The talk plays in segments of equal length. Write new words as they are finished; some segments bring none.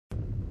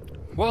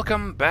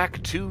Welcome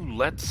back to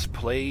Let's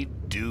Play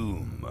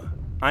Doom.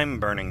 I'm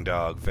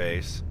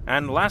BurningDogFace,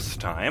 and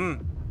last time...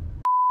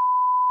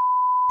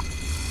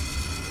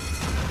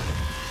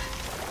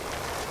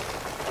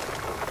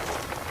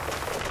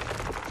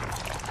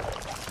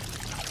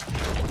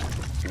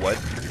 What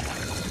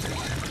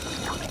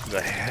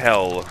the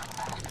hell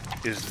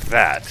is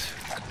that?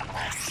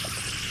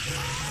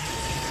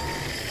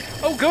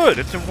 Oh good,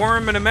 it's a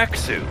worm in a mech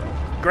suit.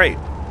 Great.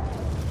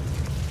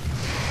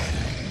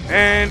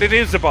 And it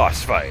is a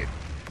boss fight.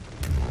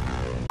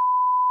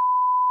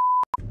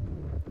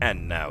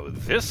 And now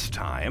this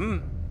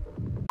time...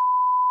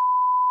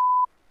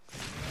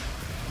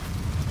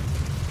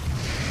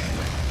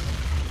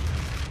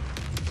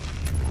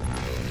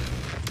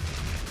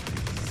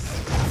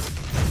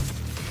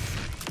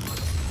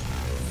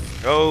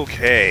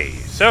 Okay,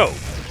 so...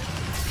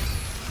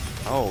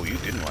 Oh, you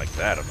didn't like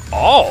that at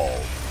all!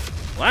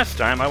 Last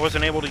time I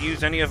wasn't able to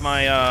use any of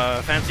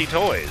my, fancy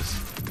toys.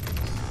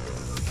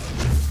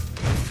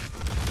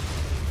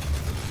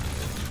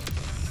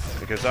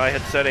 Because I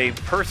had set a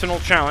personal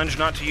challenge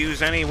not to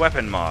use any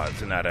weapon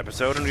mods in that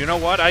episode, and you know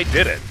what? I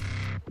did it.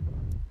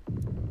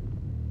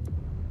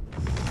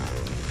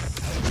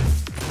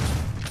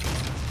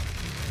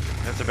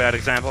 That's a bad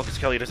example, because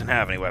Kelly doesn't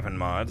have any weapon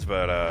mods,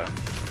 but,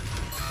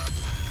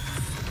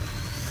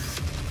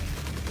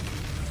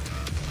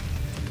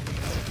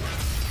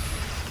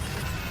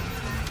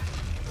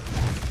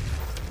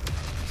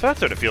 So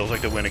that's what it feels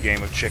like to win a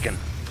game of chicken.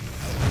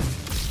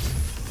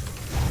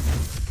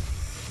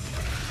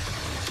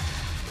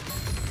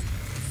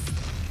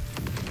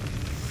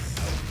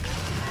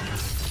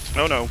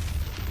 Oh no.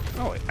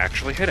 Oh, it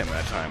actually hit him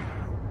that time.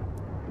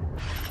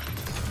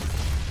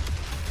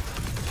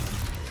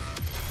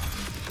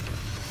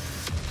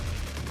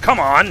 Come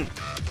on!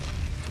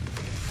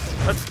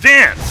 Let's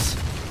dance!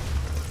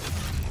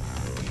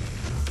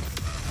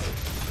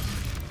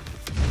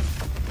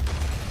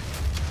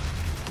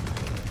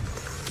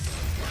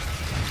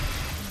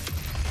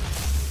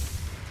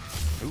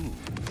 Ooh,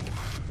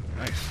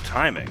 nice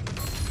timing.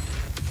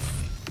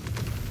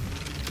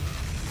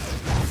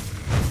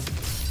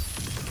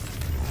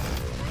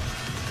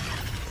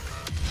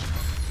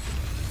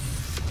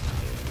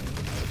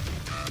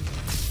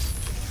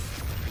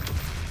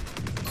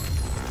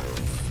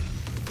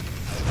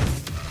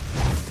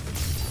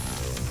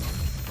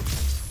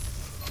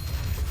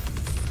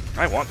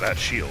 I want that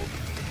shield.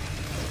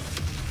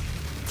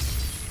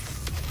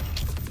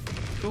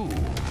 Ooh,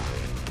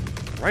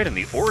 right in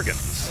the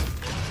organs.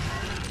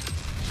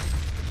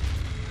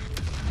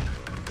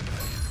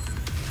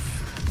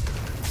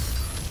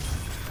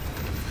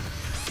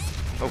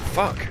 Oh,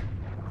 fuck.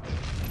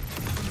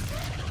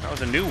 That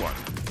was a new one.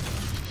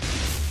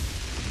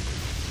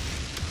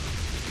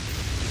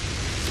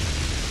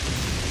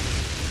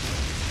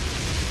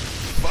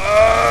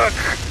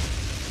 Fuck!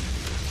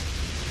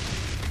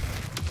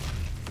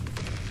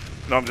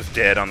 No, I'm just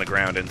dead on the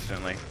ground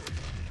instantly.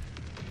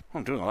 Well,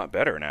 I'm doing a lot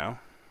better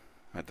now,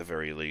 at the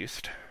very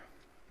least.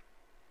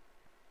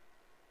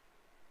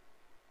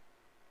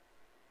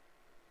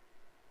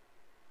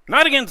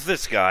 Not against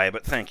this guy,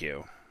 but thank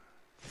you.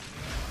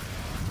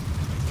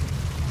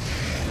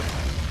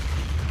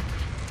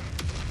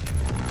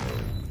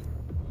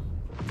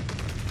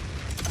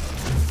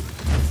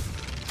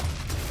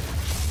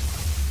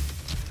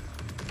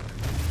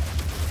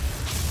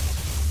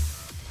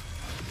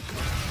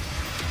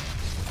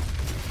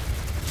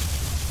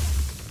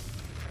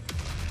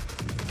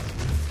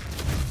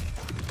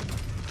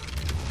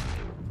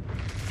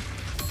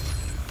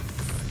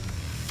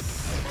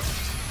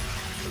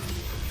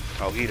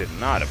 Oh, he did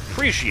not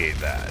appreciate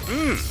that.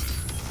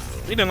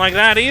 He didn't like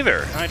that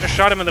either. I just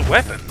shot him with a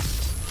weapon.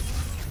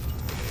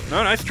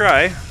 No, nice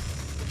try.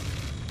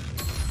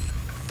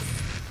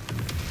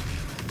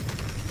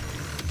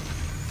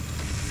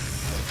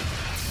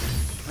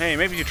 Hey,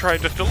 maybe you try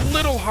just a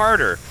little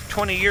harder.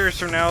 20 years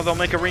from now, they'll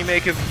make a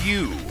remake of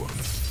you.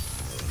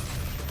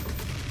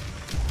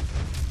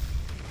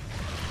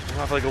 They'll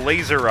have like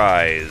laser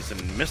eyes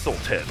and missile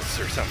tits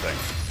or something.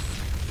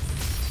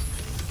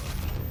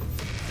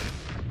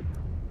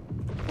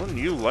 Wouldn't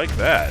you like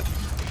that?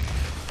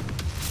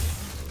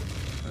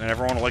 And then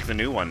everyone will like the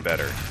new one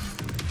better.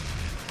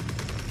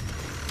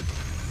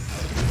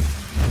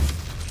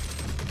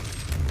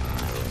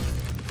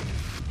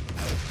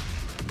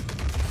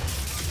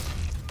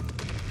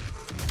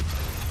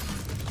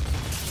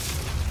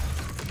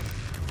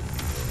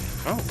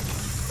 Oh.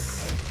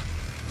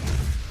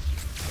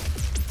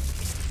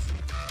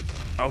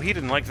 Oh, he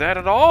didn't like that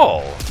at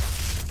all.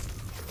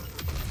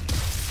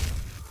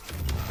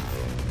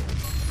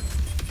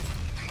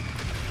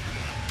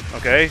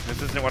 Okay,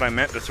 this isn't what I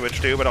meant to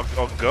switch to, but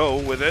I'll go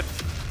with it.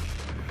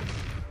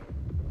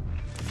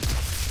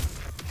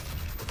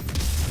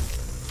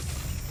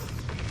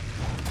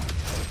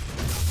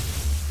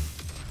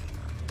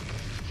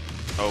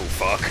 Oh,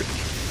 fuck.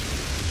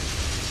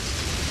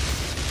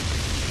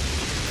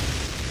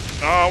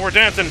 Oh, we're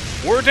dancing!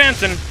 We're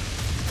dancing!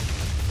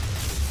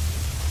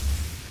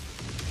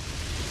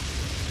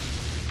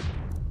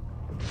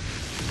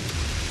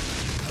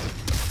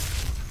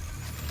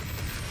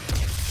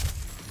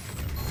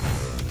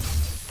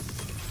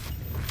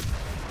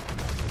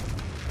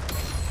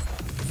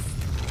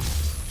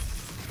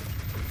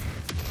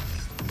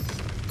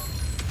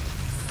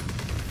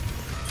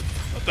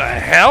 What the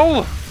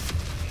hell?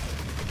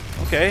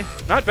 Okay,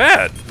 not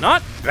bad.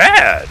 Not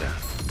bad!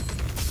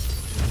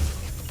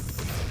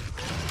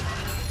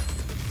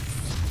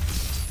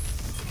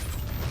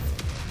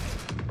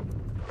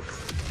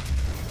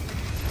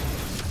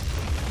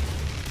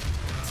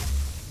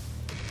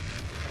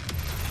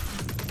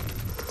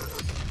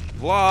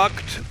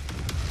 Blocked.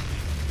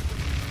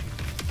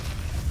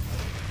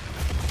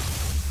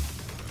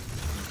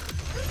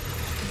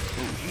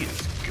 Ooh, he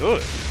is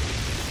good.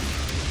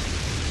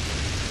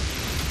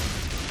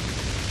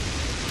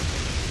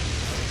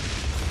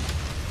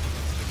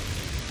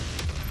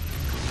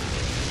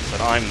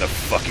 But I'm the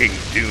fucking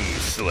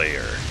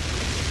Doomslayer.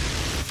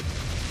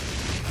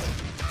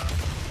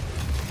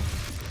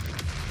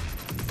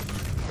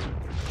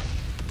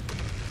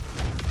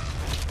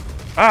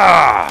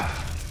 Ah!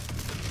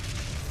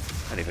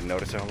 I didn't even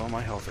notice how low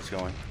my health is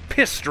going.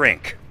 Piss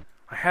drink!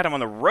 I had him on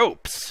the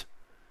ropes!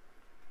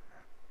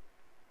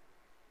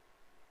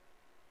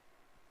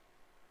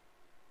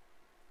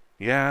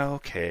 Yeah,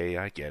 okay,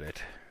 I get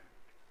it.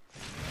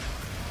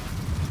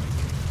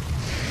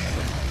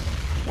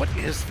 What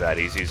is that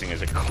he's using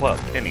as a club,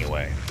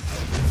 anyway?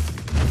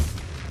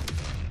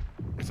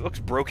 It looks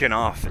broken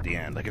off at the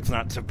end, like it's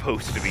not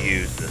supposed to be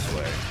used this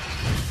way.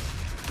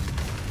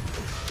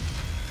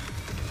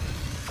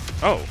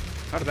 Oh,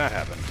 how did that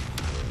happen?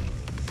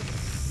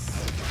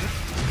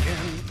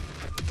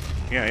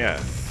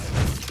 Yeah.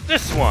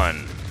 This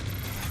one!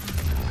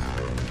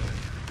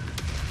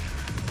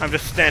 I'm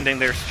just standing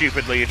there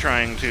stupidly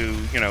trying to,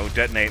 you know,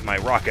 detonate my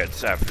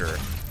rockets after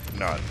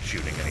not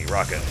shooting any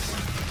rockets.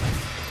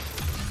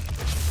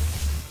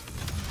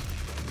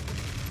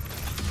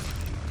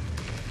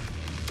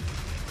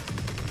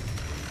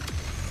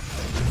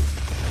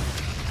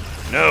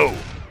 No!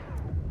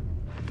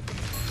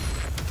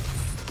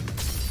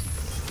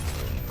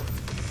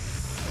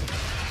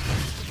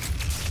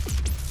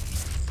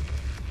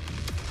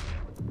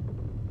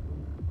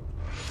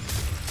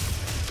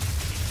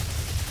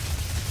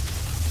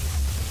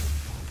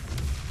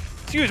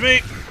 Excuse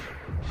me!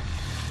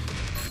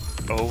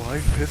 Oh, I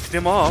pissed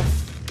him off.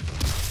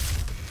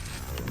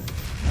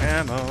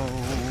 Ammo.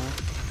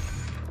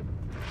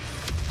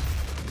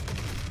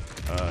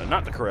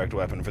 Not the correct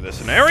weapon for this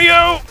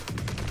scenario!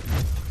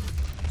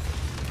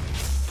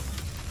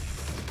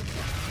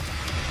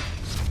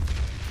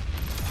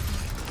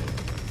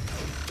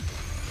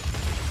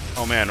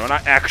 Oh man, when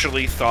I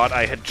actually thought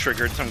I had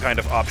triggered some kind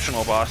of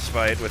optional boss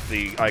fight with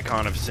the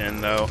Icon of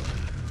Sin, though.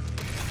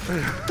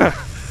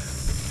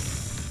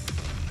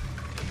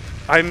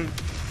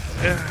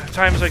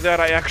 Times like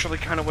that, I actually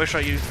kind of wish I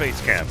used face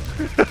cam.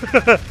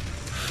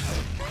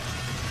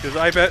 Because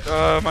I bet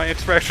my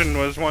expression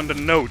was one to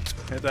note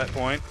at that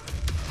point.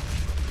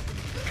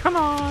 Come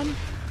on!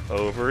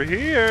 Over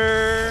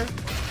here!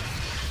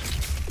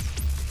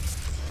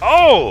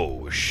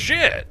 Oh,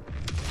 shit!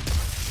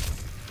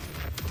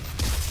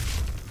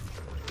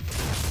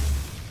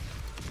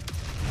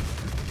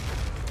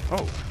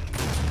 Oh.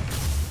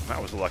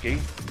 That was lucky.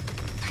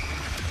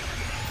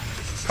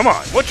 Come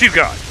on, what you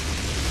got?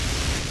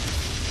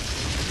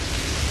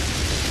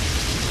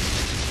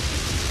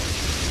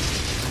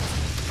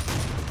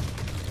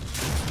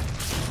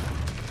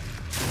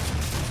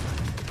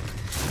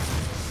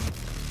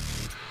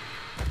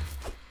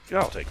 Yeah,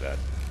 I'll take that.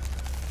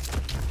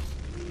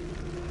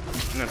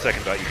 And then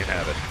second thought, you can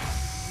have it.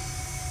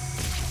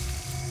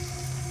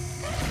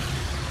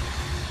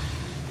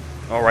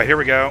 Alright, here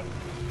we go.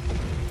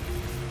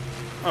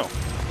 Oh.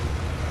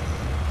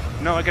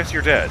 No, I guess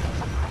you're dead.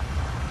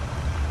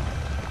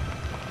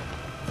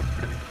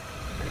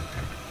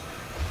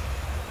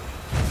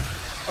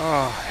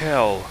 Oh,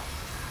 hell.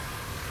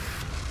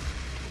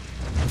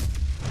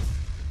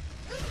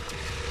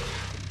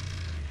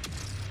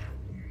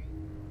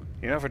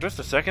 You know, for just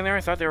a second there,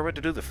 I thought they were about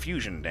to do the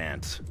fusion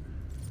dance.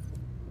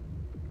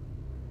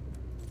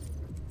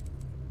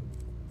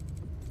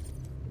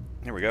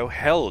 Here we go.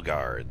 Hell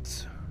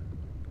Guards.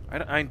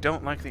 I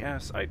don't like the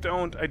S. I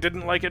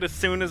didn't like it as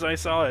soon as I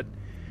saw it.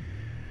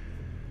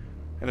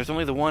 And there's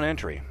only the one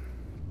entry.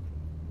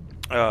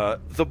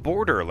 The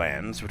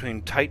borderlands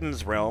between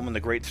Titan's Realm and the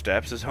Great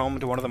Steppes is home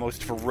to one of the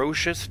most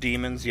ferocious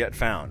demons yet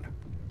found.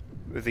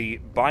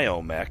 The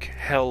Biomech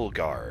Hell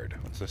Guard.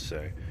 What's this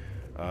say?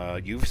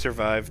 You've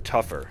survived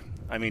tougher.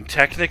 I mean,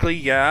 technically,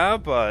 yeah,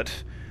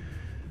 but...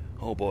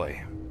 oh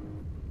boy.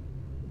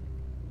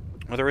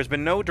 Well, there has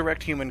been no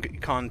direct human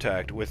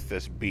contact with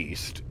this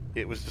beast.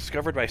 It was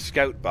discovered by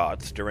scout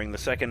bots during the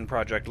second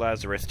Project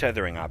Lazarus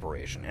tethering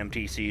operation,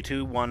 MTC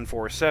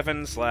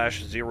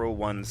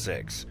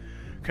 2147/016.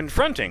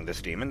 Confronting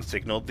this demon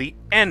signaled the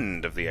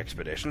end of the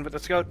expedition, but the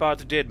scout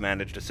bots did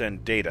manage to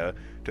send data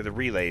to the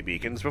relay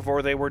beacons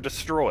before they were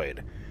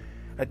destroyed.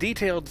 A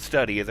detailed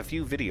study of the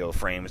few video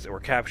frames that were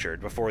captured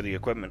before the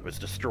equipment was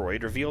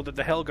destroyed revealed that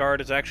the Hellguard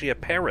is actually a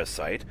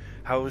parasite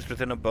housed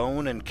within a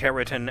bone and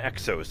keratin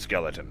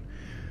exoskeleton.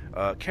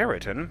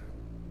 Keratin,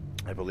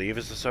 I believe,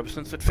 is the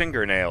substance that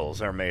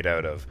fingernails are made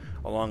out of,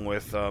 along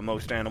with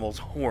most animals'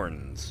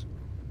 horns.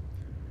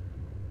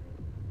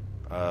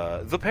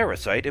 The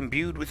parasite,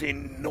 imbued with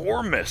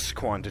enormous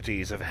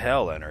quantities of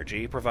hell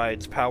energy,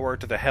 provides power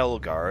to the Hell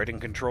Guard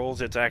and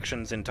controls its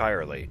actions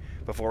entirely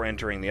before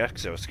entering the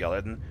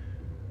exoskeleton.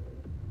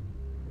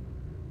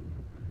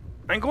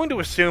 I'm going to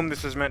assume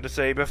this is meant to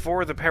say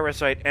before the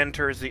parasite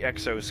enters the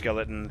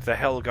exoskeleton, the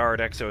Hell Guard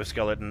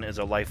exoskeleton is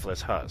a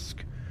lifeless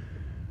husk.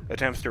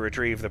 Attempts to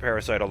retrieve the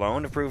parasite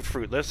alone have proved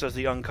fruitless, as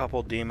the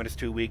uncoupled demon is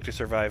too weak to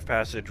survive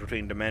passage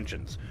between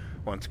dimensions.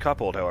 Once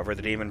coupled, however,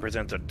 the demon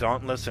presents a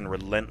dauntless and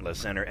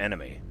relentless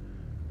enemy.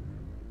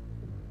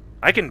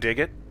 I can dig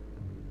it.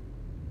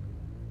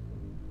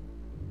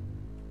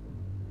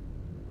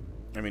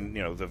 I mean,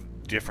 you know, the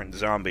different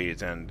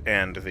zombies and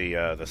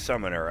the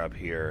summoner up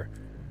here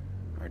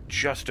are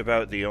just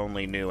about the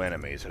only new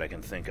enemies that I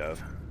can think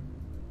of.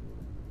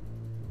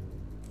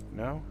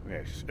 No?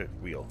 Yes,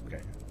 wheel,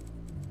 okay.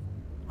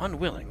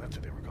 Unwilling, that's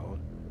what they were called.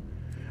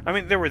 I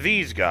mean, there were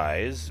these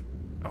guys.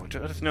 Oh,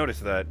 just notice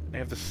that. They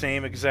have the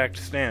same exact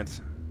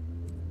stance.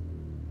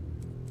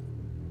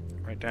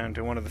 Right down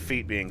to one of the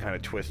feet being kind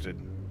of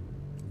twisted.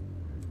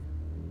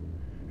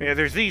 Yeah,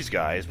 there's these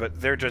guys,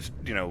 but they're just,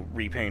 you know,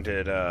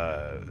 repainted,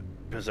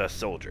 possessed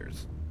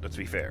soldiers. Let's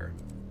be fair.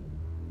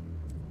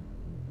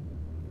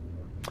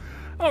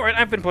 Alright,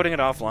 I've been putting it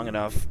off long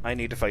enough. I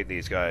need to fight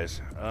these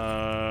guys.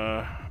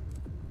 I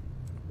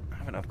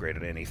haven't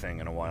upgraded anything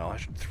in a while. I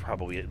should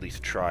probably at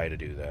least try to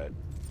do that.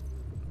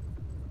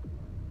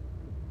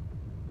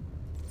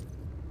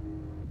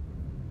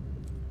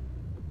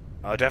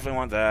 I definitely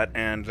want that,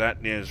 and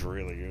that is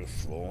really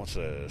useful. What's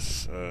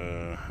this?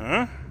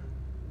 Huh?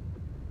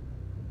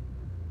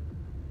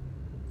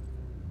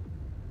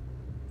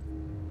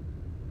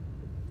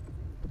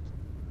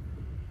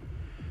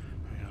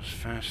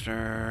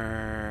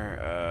 Faster.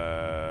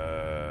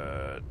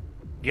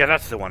 Yeah,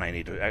 that's the one I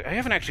need to... I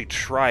haven't actually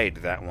tried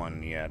that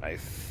one yet, I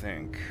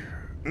think.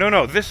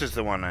 No, this is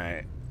the one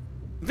I...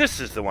 This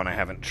is the one I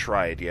haven't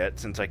tried yet,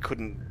 since I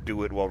couldn't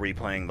do it while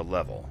replaying the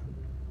level.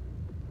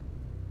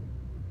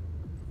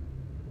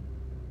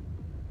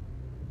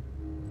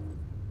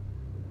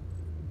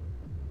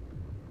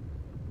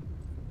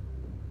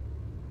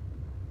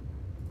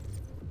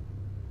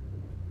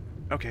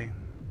 Okay.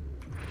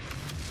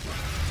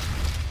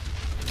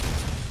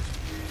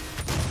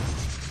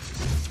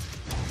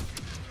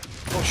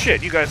 Oh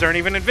shit, you guys aren't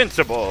even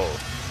invincible!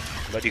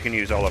 But you can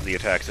use all of the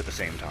attacks at the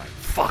same time.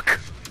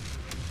 Fuck!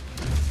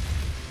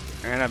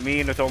 And I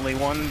mean with only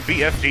one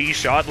BFD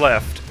shot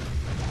left.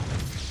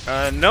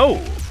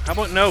 No! How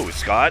about no,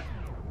 Scott?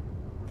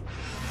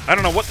 I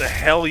don't know what the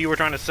hell you were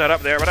trying to set up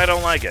there, but I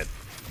don't like it.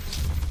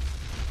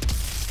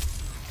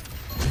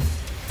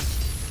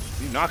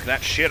 You knock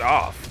that shit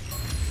off.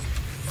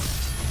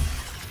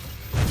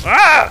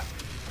 Ah!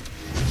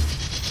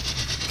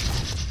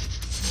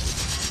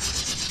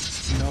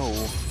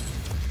 No.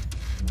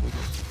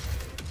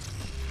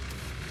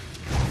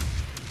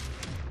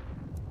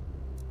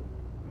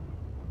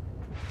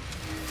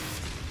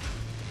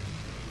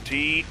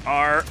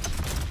 TR.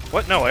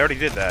 What? No, I already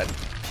did that.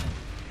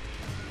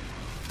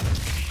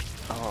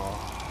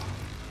 Oh.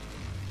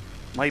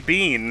 My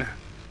bean.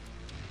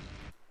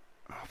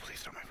 Oh,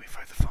 please don't make me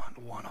fight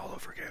the one all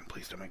over again.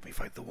 Please don't make me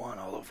fight the one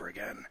all over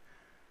again.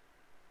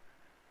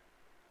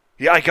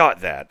 Yeah, I got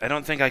that. I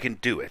don't think I can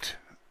do it.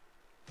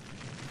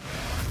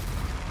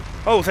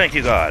 Oh, thank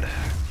you, God.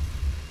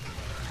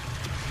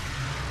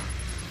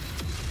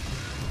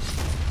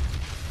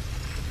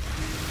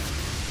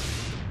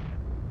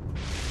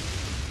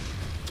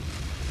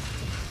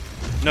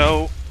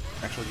 No.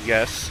 Actually,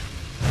 yes.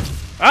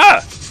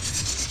 Ah!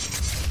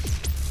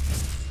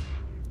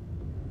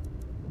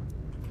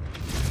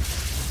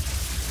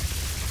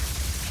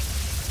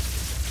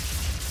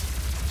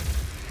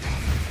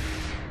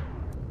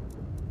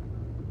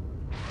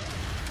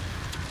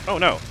 Oh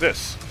no,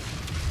 this.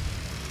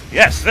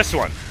 Yes, this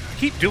one. I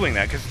keep doing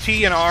that because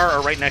T and R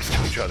are right next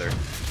to each other.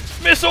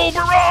 Missile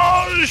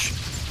barrage!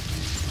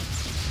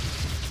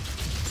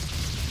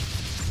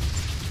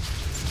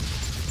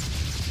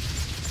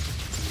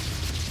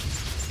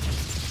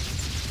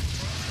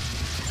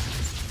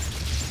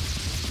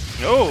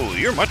 Oh,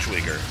 you're much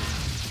weaker.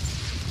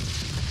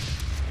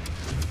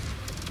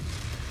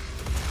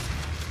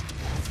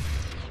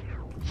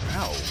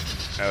 Ow.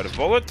 Out of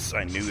bullets.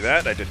 I knew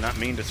that. I did not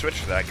mean to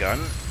switch to that gun.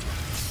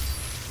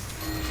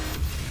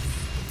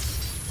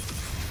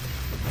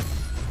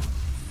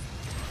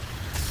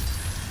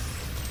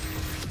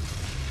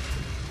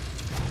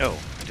 Oh,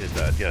 I did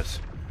that, yes.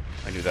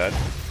 I knew that.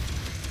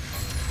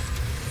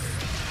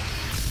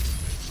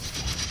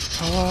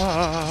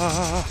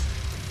 Ah.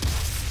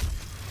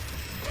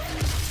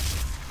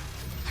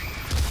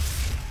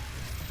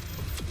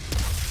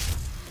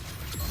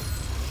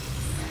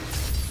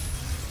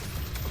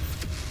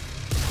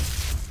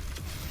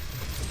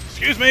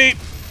 Excuse me!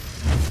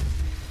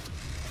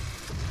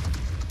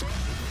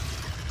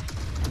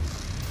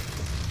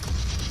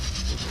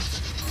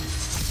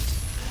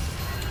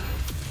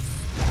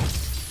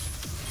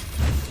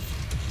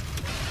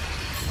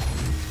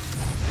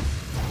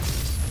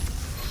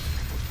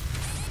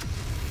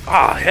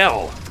 Ah,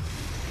 hell!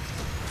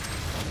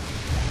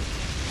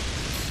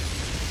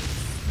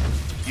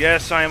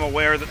 Yes, I am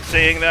aware that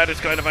saying that is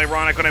kind of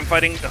ironic when I'm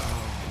fighting the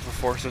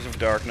forces of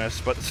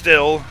darkness, but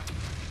still.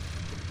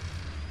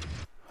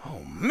 Oh,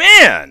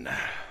 man!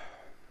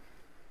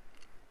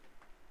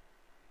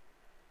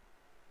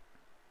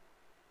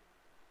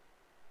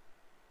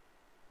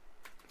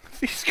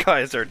 These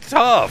guys are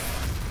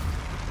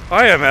tough.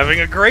 I am having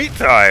a great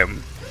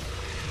time.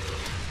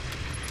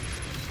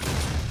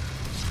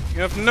 You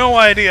have no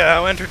idea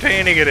how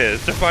entertaining it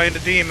is to find a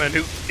demon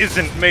who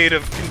isn't made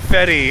of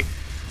confetti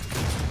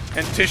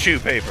and tissue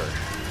paper.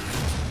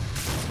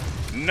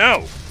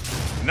 No!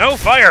 No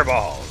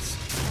fireballs!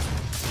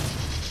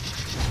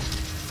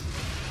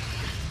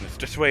 Let's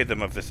dissuade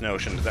them of this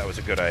notion that was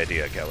a good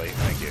idea, Kelly.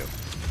 Thank you.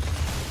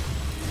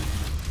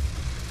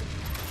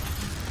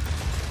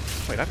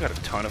 Wait, I've got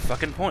a ton of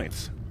fucking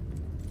points.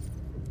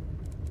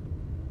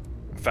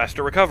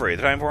 Faster recovery.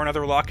 The time for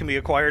another lock can be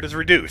acquired is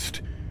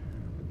reduced.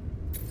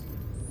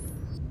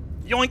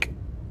 Yoink!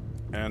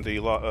 And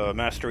the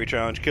Mastery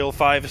Challenge. Kill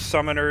 5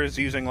 summoners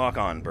using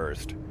lock-on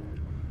burst.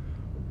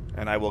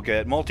 And I will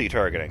get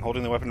multi-targeting.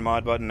 Holding the weapon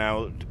mod button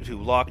now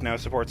to lock now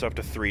supports up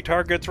to 3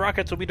 targets.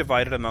 Rockets will be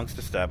divided amongst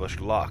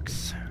established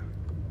locks.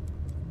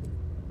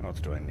 What else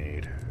do I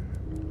need?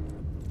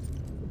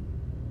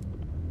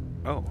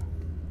 Oh.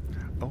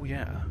 Oh,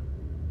 yeah.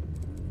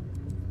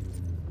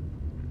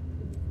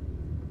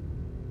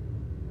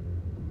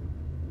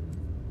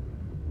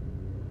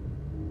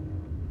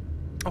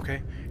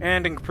 Okay,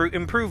 and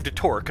improved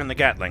torque on the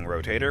Gatling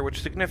rotator,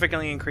 which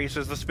significantly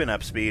increases the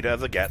spin-up speed of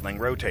the Gatling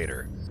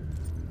rotator.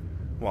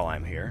 While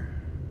I'm here.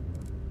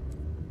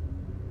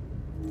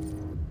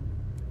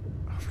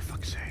 Oh, for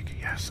fuck's sake,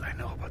 yes, I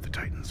know about the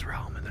Titan's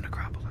Realm and the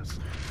Necropolis.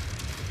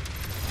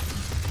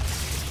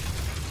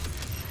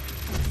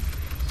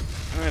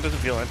 It doesn't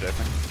feel that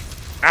different.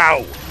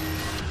 Ow!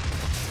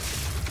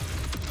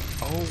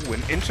 Oh,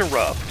 an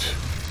interrupt.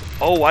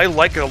 Oh, I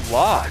like it a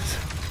lot.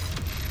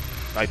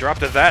 I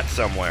dropped a that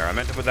somewhere. I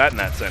meant to put that in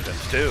that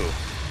sentence, too.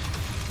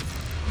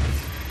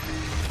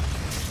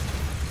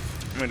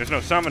 I mean, there's no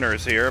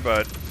summoners here,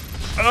 but...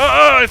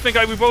 I think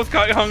we both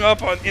got hung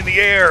up in the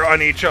air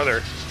on each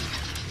other.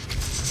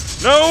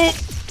 No!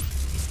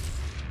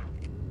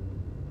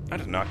 I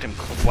just knocked him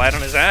flat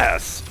on his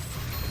ass.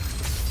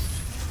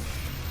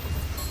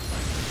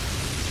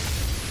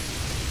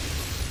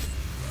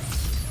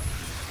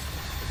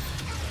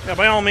 Yeah,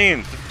 by all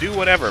means, do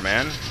whatever,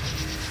 man.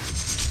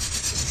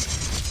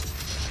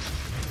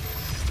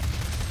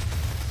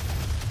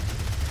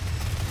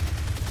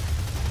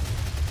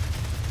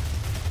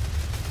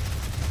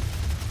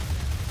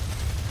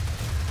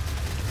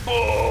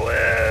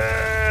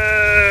 Bullets!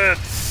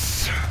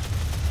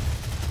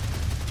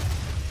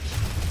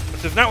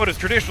 This is not what is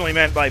traditionally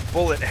meant by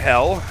bullet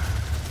hell,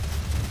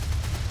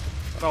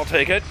 but I'll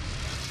take it.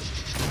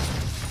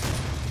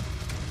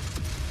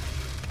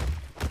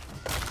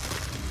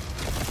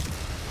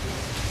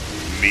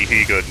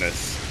 Meaty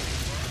goodness.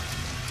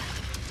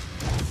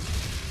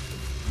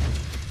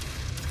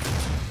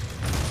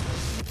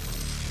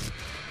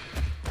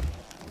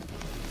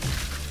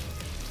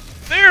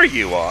 There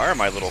you are,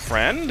 my little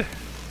friend.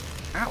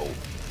 Ow.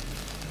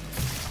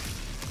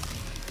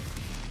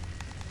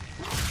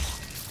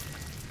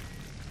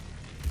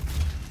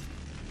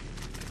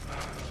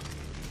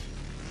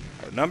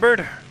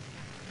 Outnumbered?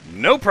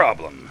 No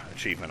problem.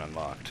 Achievement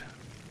unlocked.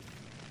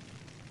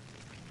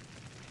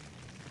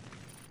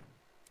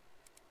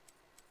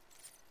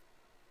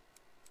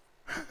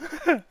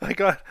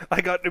 I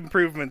got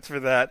improvements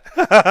for that.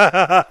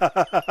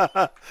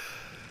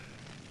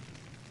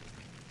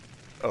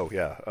 Oh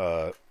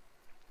yeah,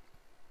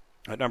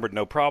 outnumbered,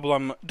 no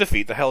problem.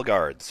 Defeat the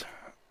Hellguards.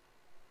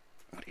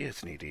 What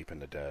is Knee Deep in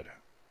the Dead?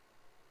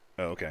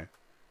 Oh, okay.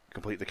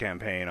 Complete the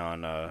campaign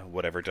on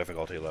whatever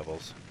difficulty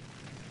levels.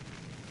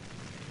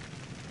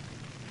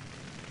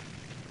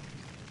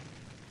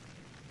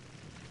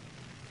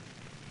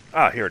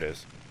 Ah, here it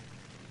is.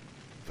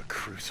 The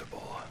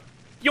Crucible.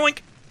 Yoink!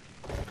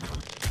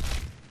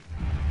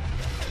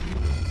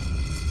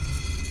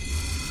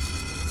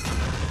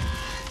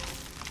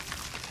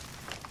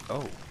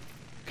 Oh,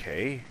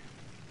 okay.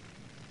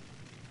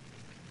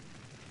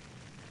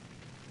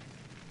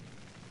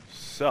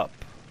 Sup?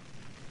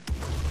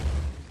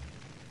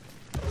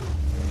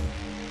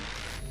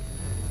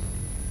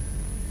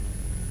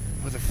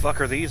 What the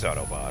fuck are these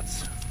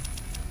Autobots?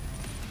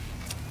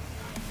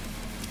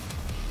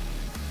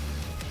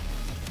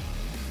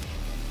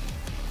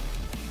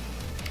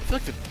 I feel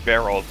like the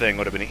barrel thing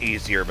would have been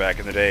easier back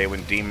in the day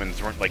when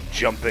demons weren't, like,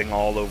 jumping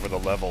all over the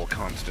level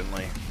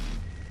constantly.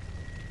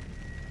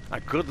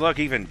 Good luck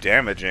even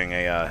damaging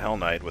a Hell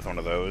Knight with one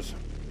of those.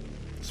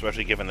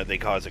 Especially given that they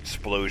cause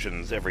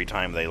explosions every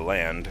time they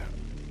land.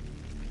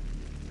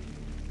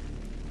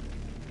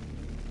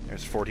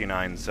 There's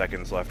 49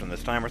 seconds left on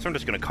this timer, so I'm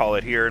just going to call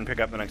it here and pick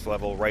up the next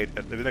level right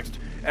at the next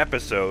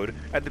episode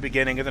at the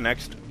beginning of the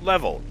next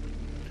level.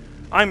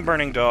 I'm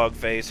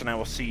BurningDogFace, and I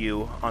will see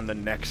you on the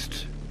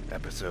next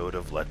episode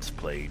of Let's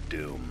Play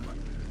Doom.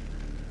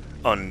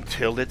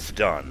 Until it's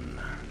done.